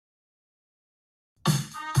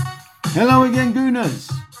Hello again,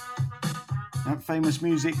 Gooners. That famous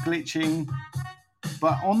music glitching,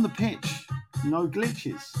 but on the pitch, no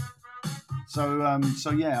glitches. So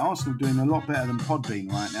yeah, Arsenal doing a lot better than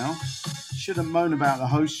Podbean right now. Shouldn't moan about the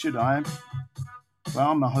host, should I?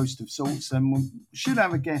 Well, I'm a host of sorts, and we should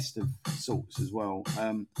have a guest of sorts as well.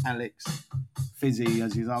 Alex Fizzy,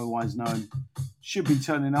 as he's otherwise known, should be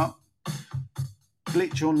turning up.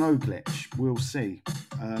 Glitch or no glitch, we'll see.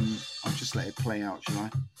 I'll just let it play out, shall I?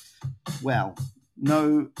 Well,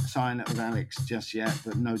 no sign of Alex just yet,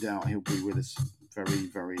 but no doubt he'll be with us very,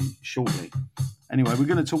 very shortly. Anyway, we're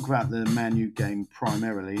going to talk about the Man U game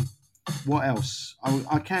primarily. What else?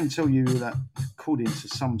 I can tell you that, according to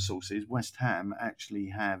some sources, West Ham actually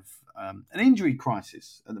have an injury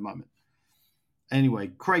crisis at the moment.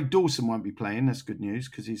 Anyway, Craig Dawson won't be playing. That's good news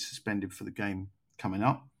because he's suspended for the game coming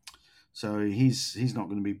up. So he's not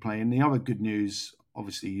going to be playing. The other good news,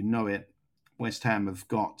 obviously you know it, West Ham have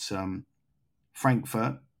got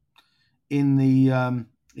Frankfurt in the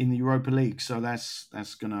Europa League, so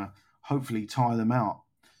that's going to hopefully tire them out,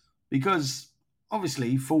 because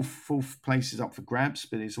obviously fourth place is up for grabs,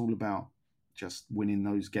 but it's all about just winning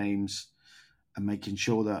those games and making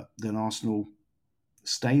sure that Arsenal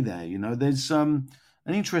stay there. You know, there's an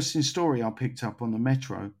interesting story I picked up on the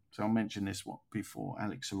Metro, so I'll mention this before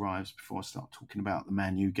Alex arrives, before I start talking about the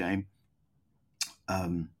Man U game.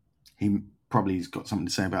 He probably has got something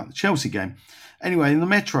to say about the Chelsea game. Anyway, in the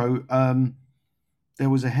Metro, there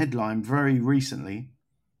was a headline very recently.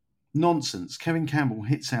 Nonsense. Kevin Campbell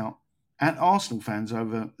hits out at Arsenal fans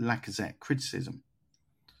over Lacazette criticism.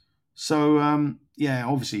 So, yeah,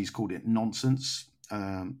 obviously he's called it nonsense.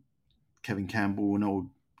 Kevin Campbell, an old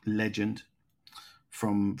legend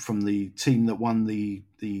from the team that won the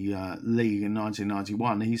league in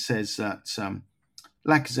 1991, he says that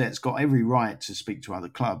Lacazette's got every right to speak to other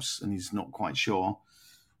clubs, and he's not quite sure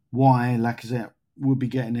why Lacazette would be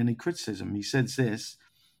getting any criticism. He says this: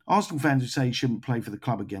 Arsenal fans who say he shouldn't play for the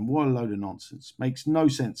club again, what a load of nonsense. Makes no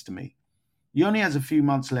sense to me. He only has a few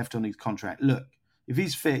months left on his contract. Look, if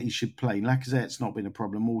he's fit, he should play. Lacazette's not been a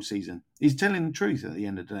problem all season. He's telling the truth at the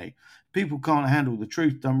end of the day. People can't handle the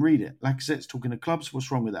truth, don't read it. Lacazette's talking to clubs, what's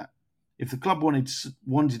wrong with that? If the club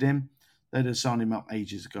wanted him, they'd have signed him up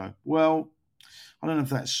ages ago. Well, I don't know if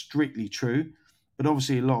that's strictly true, but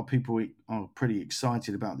obviously a lot of people are pretty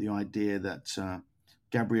excited about the idea that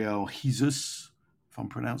Gabriel Jesus, if I'm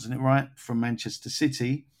pronouncing it right, from Manchester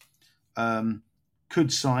City,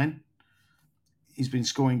 could sign. He's been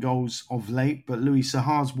scoring goals of late, but Louis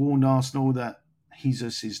Saha's warned Arsenal that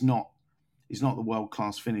Jesus is not the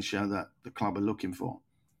world-class finisher that the club are looking for.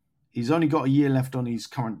 He's only got a year left on his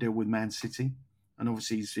current deal with Man City, and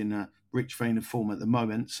obviously he's in a rich vein of form at the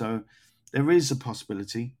moment, so there is a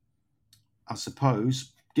possibility, I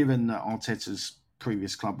suppose, given that Arteta's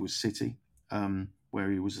previous club was City, where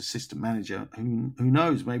he was assistant manager. Who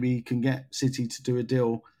knows? Maybe he can get City to do a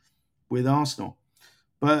deal with Arsenal.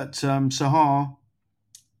 But Saha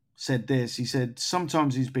said this. He said,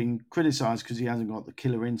 sometimes he's been criticised because he hasn't got the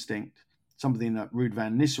killer instinct, something that Ruud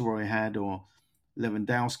van Nistelrooy had, or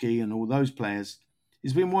Lewandowski and all those players.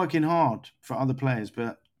 He's been working hard for other players,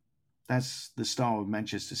 but that's the style of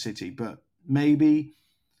Manchester City. But maybe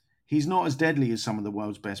he's not as deadly as some of the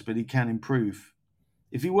world's best, but he can improve.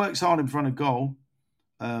 If he works hard in front of goal,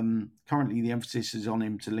 currently the emphasis is on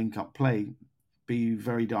him to link up play, be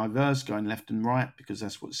very diverse, going left and right, because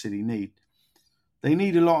that's what City need. They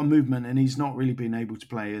need a lot of movement, and he's not really been able to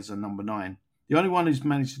play as a number 9. The only one who's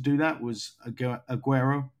managed to do that was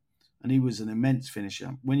Aguero, and he was an immense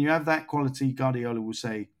finisher. When you have that quality, Guardiola will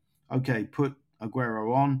say, okay, put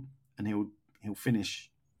Aguero on, and he'll finish.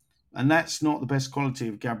 And that's not the best quality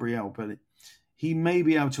of Gabriel, but he may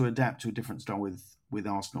be able to adapt to a different style with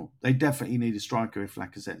Arsenal. They definitely need a striker if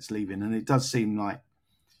Lacazette's leaving, and it does seem like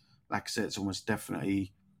Lacazette's almost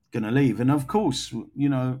definitely going to leave. And of course, you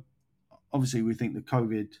know, obviously we think the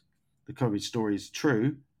COVID story is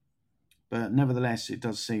true, but nevertheless, it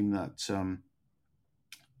does seem that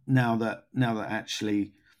now that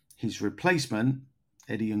actually his replacement,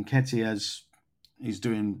 Eddie Nketiah, is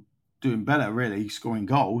doing better, really, scoring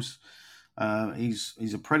goals.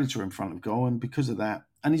 He's a predator in front of goal, and because of that,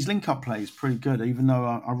 and his link-up play is pretty good, even though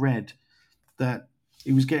I read that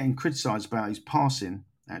he was getting criticised about his passing,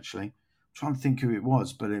 actually. I'm trying to think who it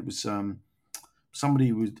was, but it was somebody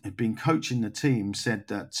who had been coaching the team said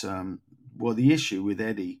that, the issue with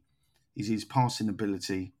Eddie is his passing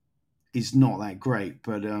ability is not that great,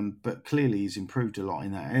 but clearly he's improved a lot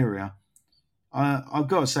in that area. I've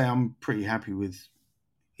got to say I'm pretty happy with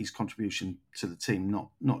his contribution to the team,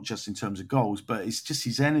 not just in terms of goals, but it's just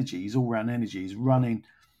his energy, his all-round energy. He's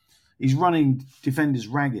running defenders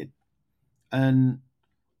ragged. And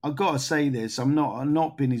I've got to say this: I'm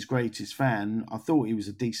not been his greatest fan. I thought he was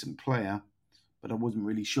a decent player, but I wasn't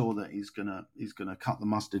really sure that he's gonna cut the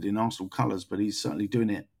mustard in Arsenal colours. But he's certainly doing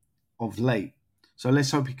it of late. So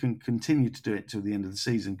let's hope he can continue to do it till the end of the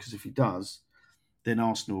season. Because if he does, then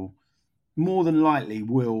Arsenal more than likely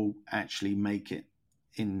will actually make it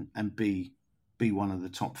in and be one of the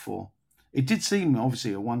top four. It did seem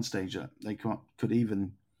obviously at one stage that they could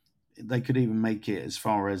even make it as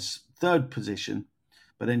far as third position,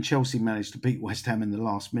 but then Chelsea managed to beat West Ham in the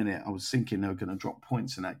last minute. I was thinking they were going to drop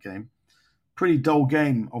points in that game. Pretty dull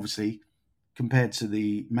game, obviously, compared to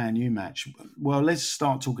the Man U match. Well, let's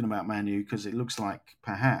start talking about Man U because it looks like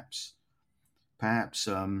perhaps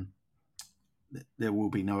there will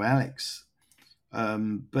be no Alex.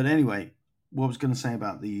 But anyway, what I was going to say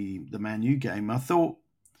about the Man U game, I thought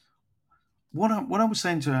what I was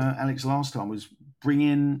saying to Alex last time was bring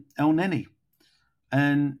in El Neni,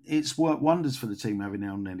 and it's worked wonders for the team having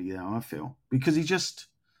El Neni there. I feel because he's just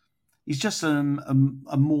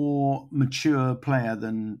a more mature player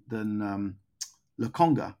than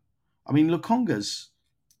Lokonga. I mean, Lokonga's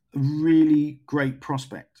a really great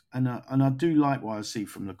prospect, and I do like what I see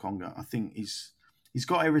from Lokonga. I think he's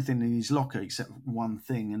got everything in his locker except one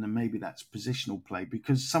thing, and then maybe that's positional play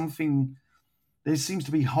because there seems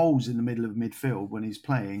to be holes in the middle of midfield when he's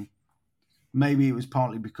playing. Maybe it was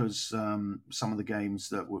partly because some of the games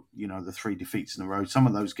that were, the 3 defeats in a row, some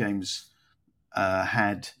of those games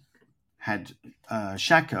had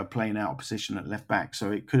Xhaka playing out of position at left back.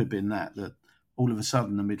 So it could have been that all of a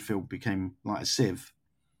sudden the midfield became like a sieve.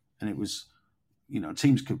 And it was,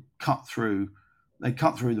 teams could cut through. They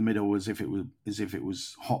cut through the middle as if it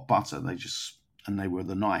was hot butter. They were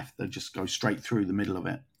the knife. They just go straight through the middle of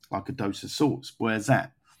it like a dose of salts. Where's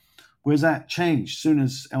that changed? As soon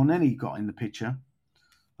as El Neni got in the picture,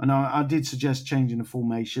 and I did suggest changing the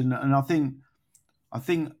formation. And I think I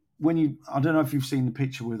don't know if you've seen the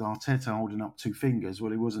picture with Arteta holding up 2 fingers.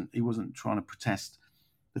 Well, he wasn't trying to protest.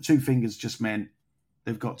 The 2 fingers just meant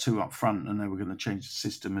they've got 2 up front, and they were going to change the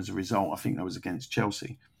system as a result. I think that was against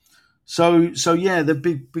Chelsea. So yeah,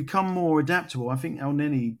 they've become more adaptable. I think El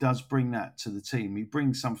Neni does bring that to the team. He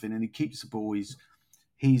brings something, and he keeps the ball.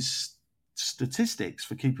 His statistics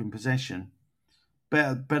for keeping possession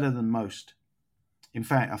better than most. In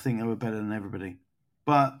fact, I think they were better than everybody.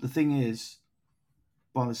 But the thing is,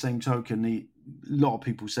 by the same token, a lot of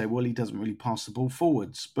people say, well, he doesn't really pass the ball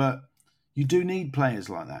forwards. But you do need players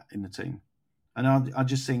like that in the team. And I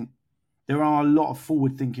just think there are a lot of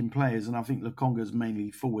forward-thinking players, and I think Lokonga is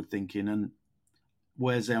mainly forward-thinking, and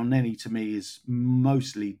whereas El Neni, to me, is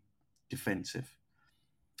mostly defensive.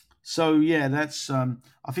 So, yeah, that's. I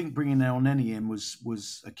think bringing El Neni in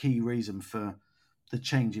was a key reason for the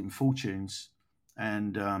change in fortunes.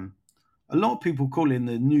 And a lot of people call in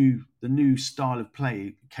the new style of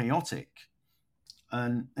play chaotic.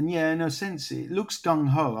 And yeah, in a sense, it looks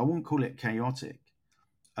gung-ho. I wouldn't call it chaotic.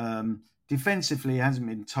 Defensively, it hasn't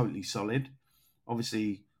been totally solid.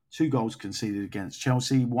 Obviously, 2 goals conceded against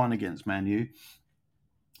Chelsea, 1 against Man U.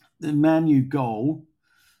 The Man U goal,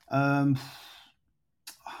 I'm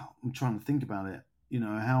trying to think about it.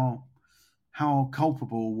 How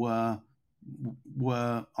culpable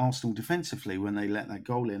were Arsenal defensively when they let that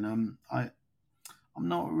goal in? I'm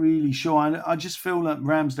not really sure. I just feel that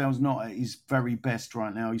Ramsdale's not at his very best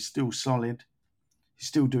right now. He's still solid. He's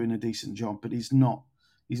still doing a decent job, but he's not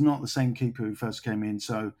the same keeper who first came in.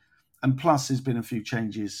 So, and plus there's been a few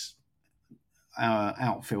changes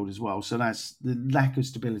outfield as well. So that's the lack of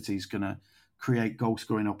stability is going to create goal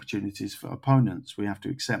scoring opportunities for opponents. We have to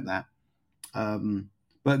accept that.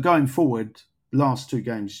 But going forward, last 2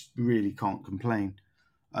 games really can't complain.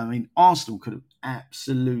 I mean, Arsenal could have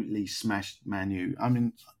absolutely smashed Man U. I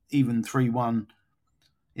mean, even 3-1,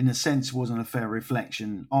 in a sense, wasn't a fair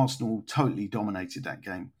reflection. Arsenal totally dominated that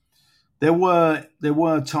game. There were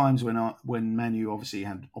times when Man U obviously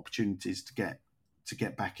had opportunities to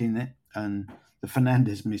get back in it, and the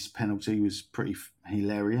Fernandes missed penalty was pretty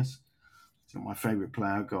hilarious. He's not my favourite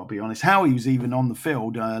player, I've got to be honest. How he was even on the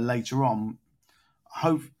field later on.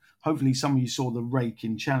 Hopefully some of you saw the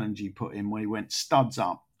raking challenge he put in where he went studs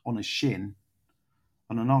up on a shin,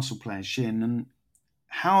 on an Arsenal player's shin, and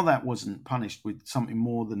how that wasn't punished with something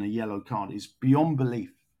more than a yellow card is beyond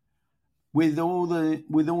belief. With all the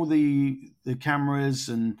cameras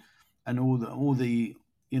and all the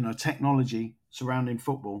technology surrounding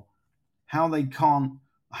football, how they can't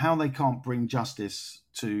bring justice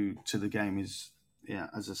to the game is, yeah,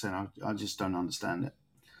 as I said, I just don't understand it.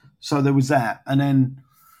 So there was that, and then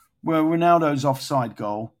Ronaldo's offside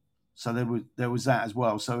goal. So there was that as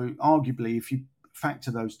well. So arguably, if you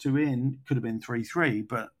factor those 2 in, it could have been 3-3.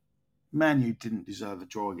 But Man U didn't deserve a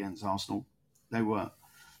draw against Arsenal. They were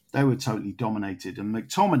they were totally dominated, and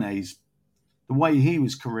McTominay's the way he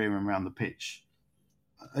was careering around the pitch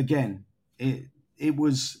again. It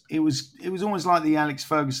was almost like the Alex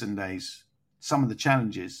Ferguson days. Some of the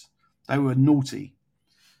challenges they were naughty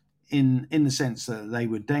in the sense that they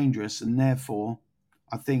were dangerous, and therefore,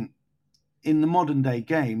 I think in the modern day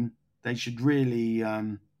game they should really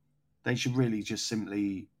just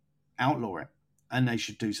simply outlaw it, and they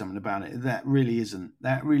should do something about it. That really isn't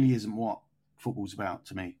what football's about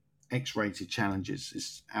to me. X-rated challenges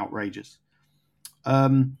is outrageous.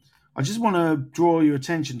 I just want to draw your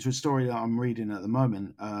attention to a story that I'm reading at the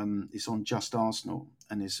moment. It's on Just Arsenal,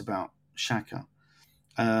 and it's about Xhaka.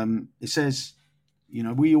 It says,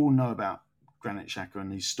 we all know about Granit Xhaka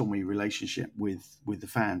and his stormy relationship with the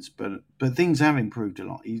fans, but things have improved a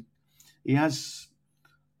lot. He has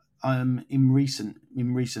in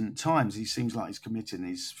recent times, he seems like he's committing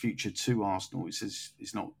his future to Arsenal. He says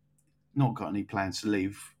he's not got any plans to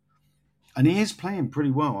leave, and he is playing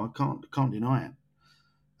pretty well. I can't deny it.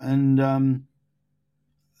 And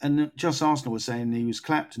just Arsenal was saying he was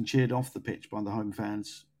clapped and cheered off the pitch by the home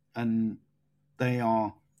fans, and they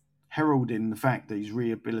are heralding the fact that his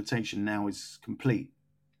rehabilitation now is complete.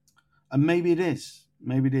 And maybe it is.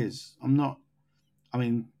 Maybe it is. I'm not. I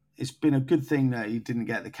mean, it's been a good thing that he didn't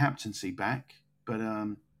get the captaincy back, but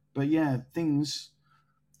yeah, things.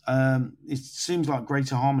 It seems like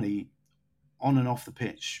greater harmony on and off the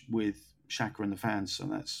pitch with Xhaka and the fans, so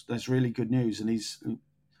that's really good news, and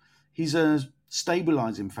he's a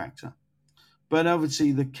stabilising factor. But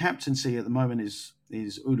obviously, the captaincy at the moment is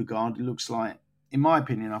Odegaard. It looks like, in my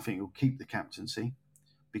opinion, I think he'll keep the captaincy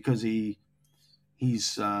because his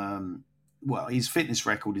fitness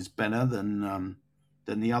record is better than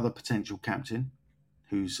the other potential captain,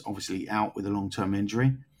 who's obviously out with a long-term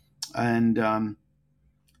injury, and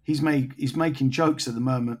he's making jokes at the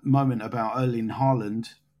moment about Erling Haaland,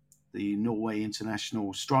 the Norway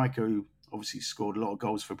international striker who obviously scored a lot of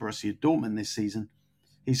goals for Borussia Dortmund this season.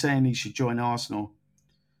 He's saying he should join Arsenal,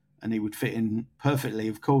 and he would fit in perfectly.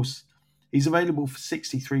 Of course, he's available for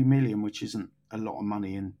 63 million, which isn't a lot of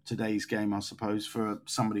money in today's game, I suppose, for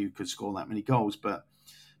somebody who could score that many goals. But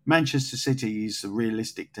Manchester City is a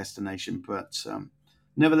realistic destination. But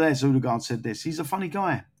nevertheless, Odegaard said this: he's a funny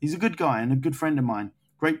guy. He's a good guy and a good friend of mine.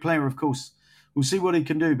 Great player, of course. We'll see what he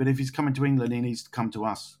can do. But if he's coming to England, he needs to come to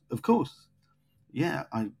us. Of course. Yeah,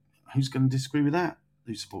 who's going to disagree with that?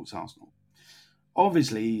 Who supports Arsenal?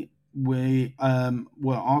 Obviously,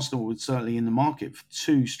 Arsenal was certainly in the market for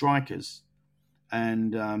two strikers,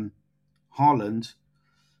 and Haaland.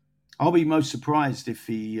 I'll be most surprised if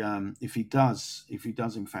he does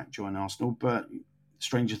in fact join Arsenal. But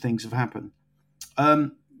stranger things have happened.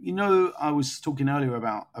 I was talking earlier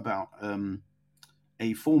about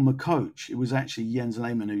a former coach. It was actually Jens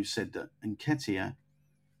Lehmann who said that Nketiah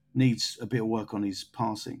needs a bit of work on his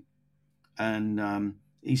passing, and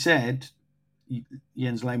he said.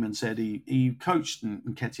 Jens Lehmann said he coached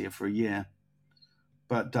Nketiah for a year,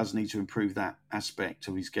 but does need to improve that aspect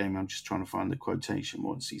of his game. I'm just trying to find the quotation.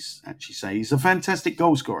 What does he actually say? He's a fantastic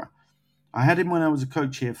goal scorer. I had him when I was a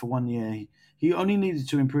coach here for 1 year. He only needed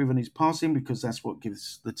to improve on his passing because that's what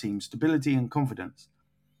gives the team stability and confidence.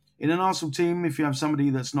 In an Arsenal team, if you have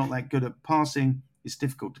somebody that's not that good at passing, it's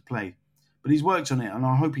difficult to play. But he's worked on it, and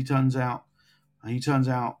I hope he turns out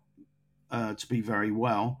to be very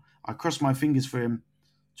well. I cross my fingers for him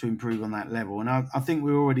to improve on that level. And I think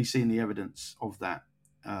we're already seeing the evidence of that,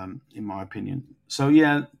 in my opinion. So,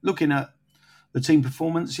 yeah, looking at the team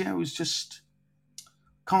performance, it was just,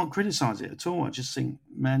 can't criticise it at all. I just think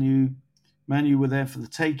Man U were there for the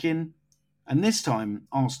taking. And this time,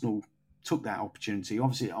 Arsenal took that opportunity.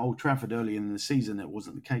 Obviously, at Old Trafford early in the season, it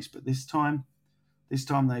wasn't the case. But this time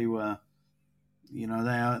they were, they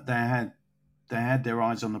had their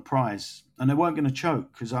eyes on the prize, and they weren't going to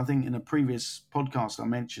choke, because I think in a previous podcast I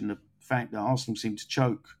mentioned the fact that Arsenal seemed to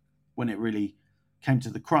choke when it really came to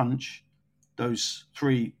the crunch. The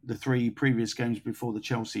three previous games before the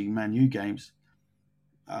Chelsea Man U games,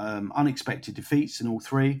 unexpected defeats in all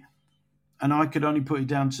three, and I could only put it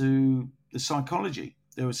down to the psychology.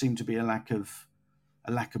 There seemed to be a lack of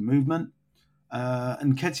movement,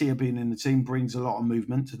 and Nketiah being in the team brings a lot of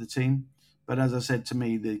movement to the team. But as I said, to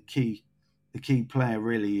me, the key player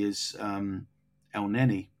really is El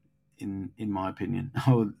Neni, in my opinion.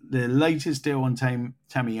 Oh, the latest deal on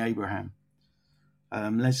Tammy Abraham.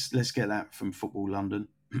 Let's get that from Football London.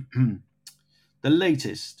 The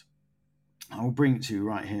latest. I'll bring it to you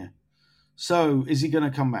right here. So, is he going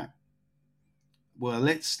to come back? Well,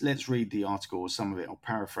 let's read the article, or some of it. I'll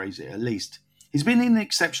paraphrase it at least. He's been in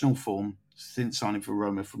exceptional form since signing for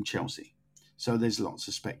Roma from Chelsea. So there's lots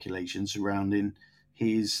of speculation surrounding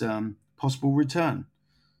his possible return.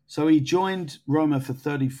 So he joined Roma for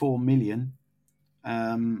 34 million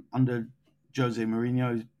under Jose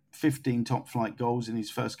Mourinho, 15 top flight goals in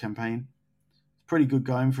his first campaign. Pretty good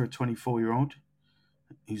going for a 24-year-old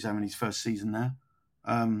who's having his first season there.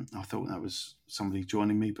 I thought that was somebody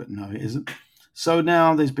joining me, but no, it isn't. So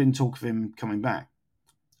now there's been talk of him coming back.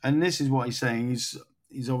 And this is what he's saying.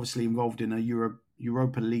 He's obviously involved in a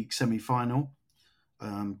Europa League semi-final,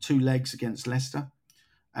 2 legs against Leicester.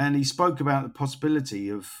 And he spoke about the possibility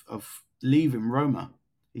of leaving Roma.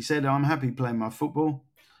 He said, I'm happy playing my football.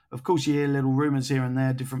 Of course, you hear little rumours here and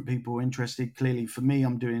there, different people interested. Clearly, for me,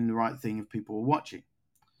 I'm doing the right thing if people are watching.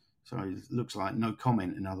 So it looks like no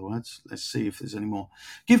comment, in other words. Let's see if there's any more.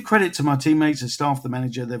 Give credit to my teammates and staff, the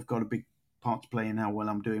manager. They've got a big part to play in how well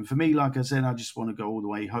I'm doing. For me, like I said, I just want to go all the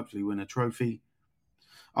way, hopefully win a trophy.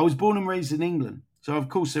 I was born and raised in England. So, of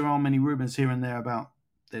course, there are many rumours here and there about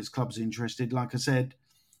there's clubs interested. Like I said,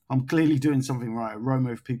 I'm clearly doing something right at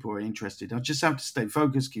Roma if people are interested. I just have to stay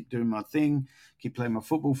focused, keep doing my thing, keep playing my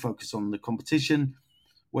football, focus on the competition.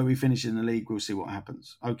 Where we finish in the league, we'll see what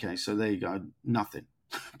happens. Okay, so there you go. Nothing.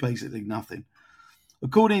 Basically nothing.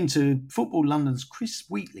 According to Football London's Chris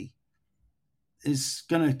Wheatley, it's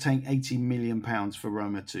going to take £80 million for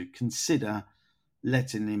Roma to consider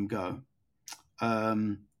letting him go.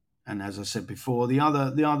 And as I said before, the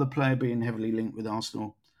other player being heavily linked with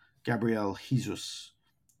Arsenal, Gabriel Jesus.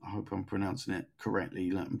 I hope I'm pronouncing it correctly.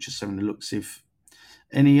 I'm just having a look, see if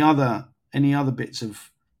any other bits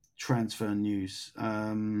of transfer news.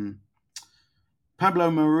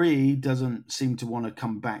 Pablo Mari doesn't seem to want to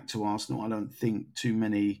come back to Arsenal. I don't think too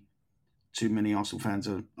many Arsenal fans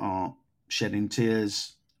are shedding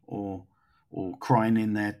tears or crying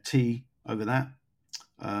in their tea over that.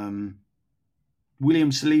 William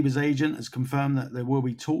Saliba's agent has confirmed that there will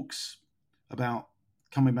be talks about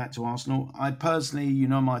coming back to Arsenal. I personally, you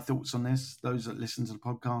know my thoughts on this. Those that listen to the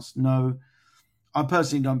podcast know. I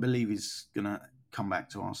personally don't believe he's going to come back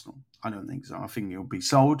to Arsenal. I don't think so. I think he'll be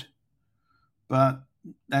sold. But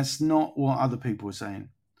that's not what other people are saying.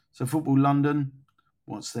 So Football London,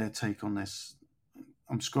 what's their take on this?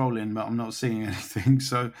 I'm scrolling, but I'm not seeing anything.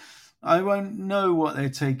 So I won't know what their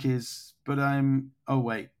take is. But oh,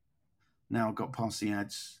 wait. Now I've got past the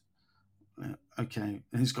ads. Okay.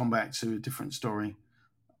 It's gone back to a different story.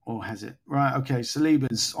 Or has it? Right, okay.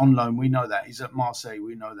 Saliba's on loan. We know that. He's at Marseille.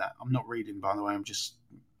 We know that. I'm not reading, by the way. I'm just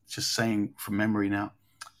saying from memory now.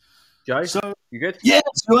 Joe, so, you good? Yeah,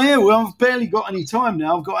 so yeah. Well, I've barely got any time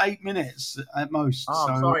now. I've got 8 minutes at most. Oh,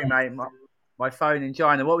 I'm sorry, mate. My phone in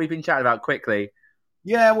China. What we've been chatting about quickly.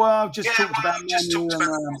 Yeah, well, I've just talked about Manu.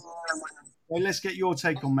 Well, let's get your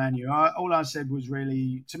take on Manu. All I said was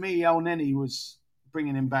really, to me, El Neni was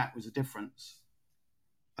bringing him back was a difference.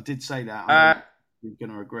 I did say that. You're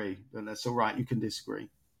going to agree, but that's all right. You can disagree.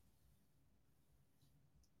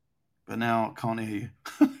 But now I can't hear you.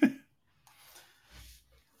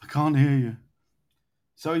 I can't hear you.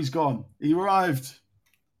 So he's gone. He arrived.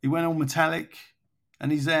 He went all metallic,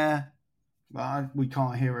 and he's there, but we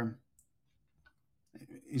can't hear him.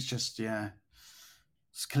 It's just, yeah.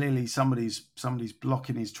 It's clearly somebody's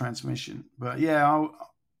blocking his transmission. But yeah,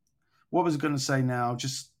 what was I going to say now?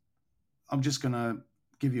 I'm just going to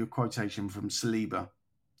give you a quotation from Saliba.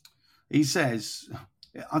 He says,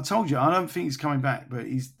 I told you, I don't think he's coming back, but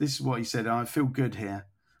this is what he said. I feel good here.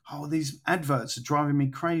 Oh, these adverts are driving me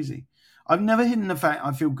crazy. I've never hidden the fact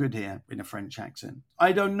I feel good here in a French accent.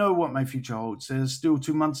 I don't know what my future holds. There's still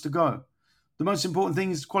 2 months to go. The most important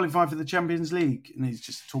thing is to qualify for the Champions League. And he's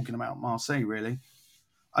just talking about Marseille, really.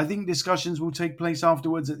 I think discussions will take place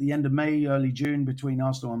afterwards at the end of May, early June between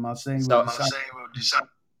Arsenal and Marseille. So, Marseille will decide.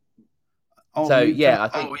 I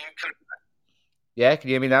think. Yeah, can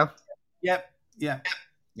you hear me now? Yep. Yeah.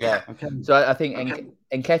 Yeah. Okay. So I think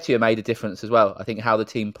Nketiah made a difference as well. I think how the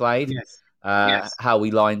team played, how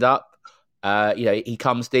we lined up. He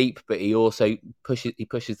comes deep, but he also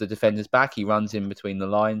pushes the defenders back. He runs in between the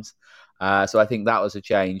lines. So I think that was a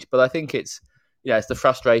change. But I think it's the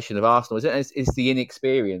frustration of Arsenal. It's the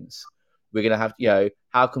inexperience. We're going to have,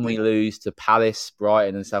 how can we lose to Palace,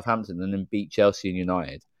 Brighton and Southampton and then beat Chelsea and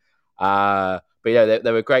United? But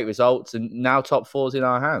there were great results, and now top four's in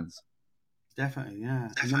our hands. Definitely, yeah.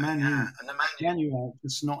 And the Man U,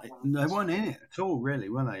 it's not. They weren't in it at all, really,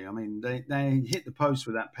 were they? I mean, they hit the post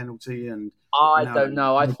with that penalty, and I don't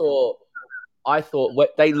know. I thought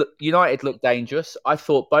United looked dangerous. I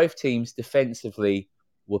thought both teams defensively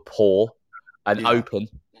were poor and open.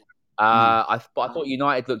 But I thought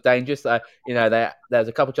United looked dangerous. There's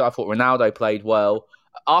a couple of times I thought Ronaldo played well.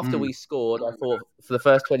 After we scored, I thought for the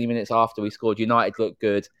first 20 minutes after we scored, United looked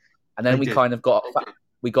good. And then we kind of got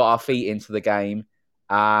our feet into the game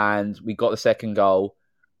and we got the second goal.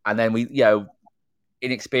 And then we,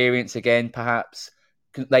 inexperience again, perhaps.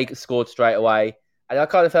 They scored straight away. And I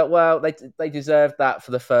kind of felt, well, they deserved that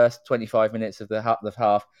for the first 25 minutes of the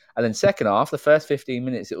half. And then second half, the first 15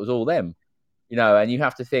 minutes, it was all them. And you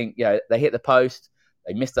have to think, they hit the post,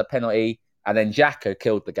 they missed a penalty, and then Xhaka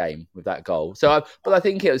killed the game with that goal. But I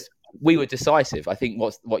think we were decisive. I think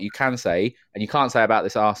what you can say, and you can't say about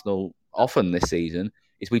this Arsenal often this season,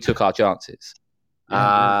 is we took our chances.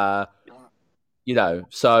 And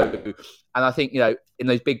I think, in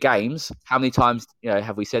those big games, how many times,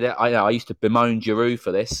 have we said it? I used to bemoan Giroud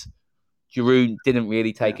for this. Giroud didn't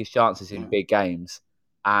really take his chances in big games.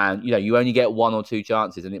 And, you only get one or two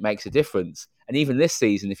chances and it makes a difference. And even this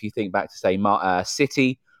season, if you think back to, say,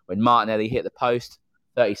 City, when Martinelli hit the post,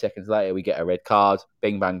 30 seconds later, we get a red card,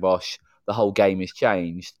 bing, bang, bosh, the whole game is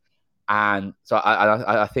changed. And so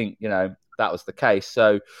I think, that was the case.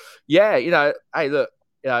 So, hey, look,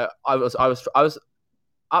 I was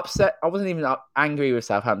upset. I wasn't even angry with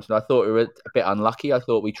Southampton. I thought we were a bit unlucky. I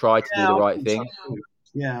thought we tried to do the right thing.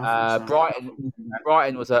 Yeah.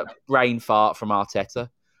 Brighton was a brain fart from Arteta.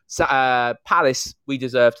 Palace, we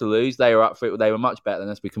deserved to lose. They were up for it. They were much better than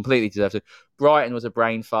us. We completely deserved to. Brighton was a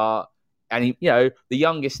brain fart. And, the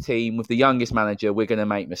youngest team with the youngest manager, we're going to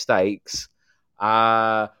make mistakes.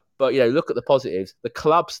 But, look at the positives. The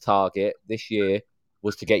club's target this year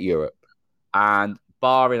was to get Europe. And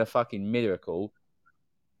barring a fucking miracle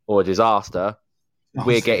or a disaster,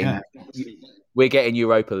 we're getting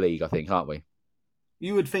Europa League, I think, aren't we?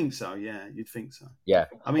 You would think so, yeah. You'd think so. Yeah.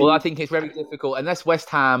 I think it's very difficult. Unless West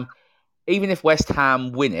Ham, even if West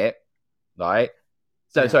Ham win it, right?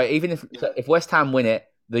 So, sorry, even if West Ham win it,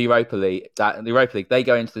 the Europa League, they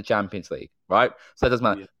go into the Champions League, right? So it doesn't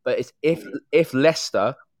matter. Yeah. But it's if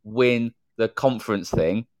Leicester win the conference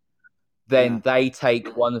thing, then they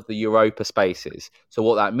take one of the Europa spaces. So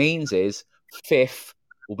what that means is fifth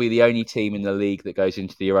will be the only team in the league that goes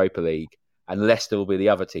into the Europa League, and Leicester will be the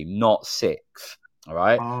other team, not sixth. All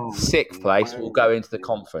right, sixth place will go into the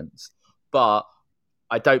conference, but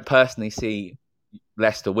I don't personally see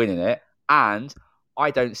Leicester winning it, and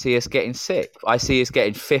I don't see us getting sixth. I see us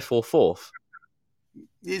getting fifth or fourth.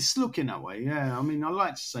 It's looking that way, yeah. I mean, I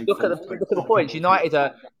like to say. Look at the points. United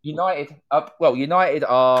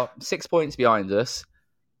are 6 points behind us,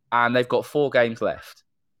 and they've got 4 games left.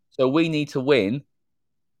 So we need to win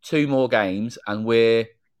 2 more games, and we're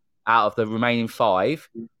out of the remaining 5,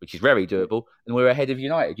 which is very doable, and we're ahead of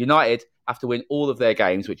United. United have to win all of their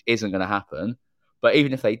games, which isn't going to happen. But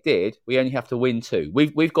even if they did, we only have to win 2.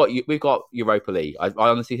 We've got Europa League. I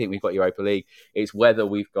honestly think we've got Europa League. It's whether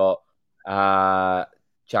we've got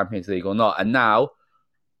Champions League or not. And now,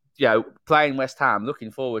 playing West Ham,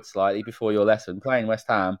 looking forward slightly before your lesson, playing West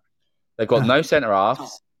Ham, they've got no centre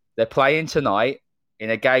halves. They're playing tonight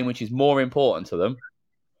in a game which is more important to them.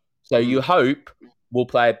 So you hope we'll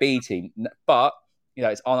play a B team. But,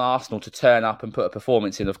 it's on Arsenal to turn up and put a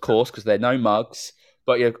performance in, of course, because they're no mugs.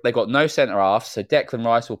 But they've got no centre half. So Declan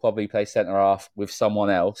Rice will probably play centre half with someone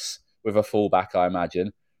else, with a fullback, I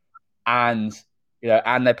imagine. And,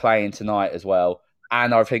 and they're playing tonight as well.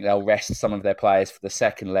 And I think they'll rest some of their players for the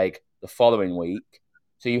second leg the following week.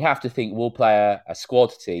 So you have to think we'll play a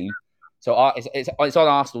squad team. So it's on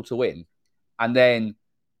Arsenal to win. And then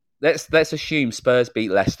let's assume Spurs beat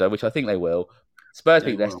Leicester, which I think they will. Spurs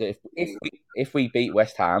beat Leicester. If we beat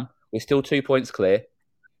West Ham, we're still 2 points clear.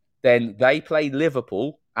 Then they play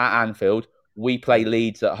Liverpool at Anfield. We play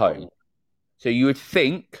Leeds at home. So you would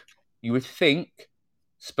think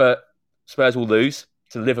Spurs will lose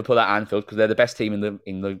to Liverpool at Anfield because they're the best team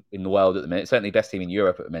in the world at the minute. Certainly best team in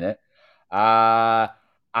Europe at the minute.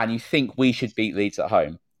 And you think we should beat Leeds at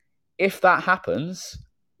home. If that happens,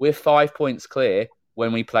 we're 5 points clear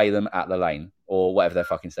when we play them at the Lane or whatever their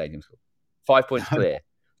fucking stadium's called. 5 points clear.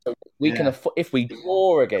 So we can if we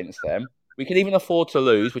draw against them, we can even afford to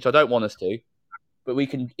lose, which I don't want us to. But we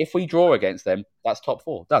can, if we draw against them, that's top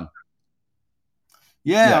 4 done.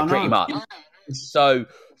 Yeah, pretty much. So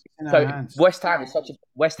West Ham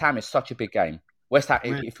is such a big game. West Ham,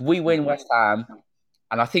 if we win West Ham,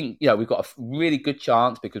 and I think we've got a really good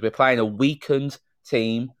chance because we're playing a weakened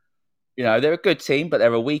team. They're a good team, but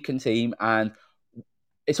they're a weakened team, and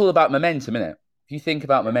it's all about momentum, isn't it? If you think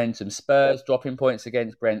about momentum, Spurs dropping points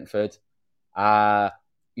against Brentford,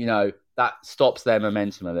 that stops their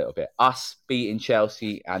momentum a little bit. Us beating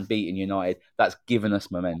Chelsea and beating United, that's given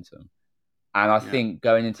us momentum. And I think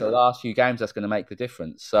going into the last few games, that's going to make the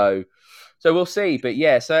difference. So we'll see. But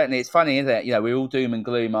yeah, certainly it's funny, isn't it? We're all doom and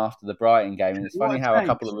gloom after the Brighton game, and it's funny how a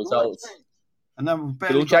couple of results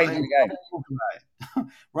could all change the game.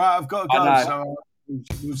 Right, I've got to go, so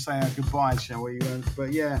we'll say our goodbyes, shall we?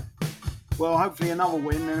 But yeah, well, hopefully another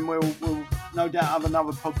win, and we'll no doubt have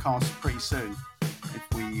another podcast pretty soon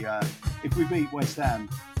if we beat West Ham.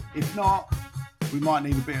 If not, we might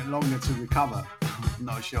need a bit longer to recover. I'm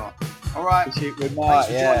not sure. All right. We might, Thanks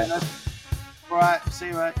for joining us. All right. See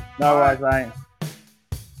you, mate. No worries, mate.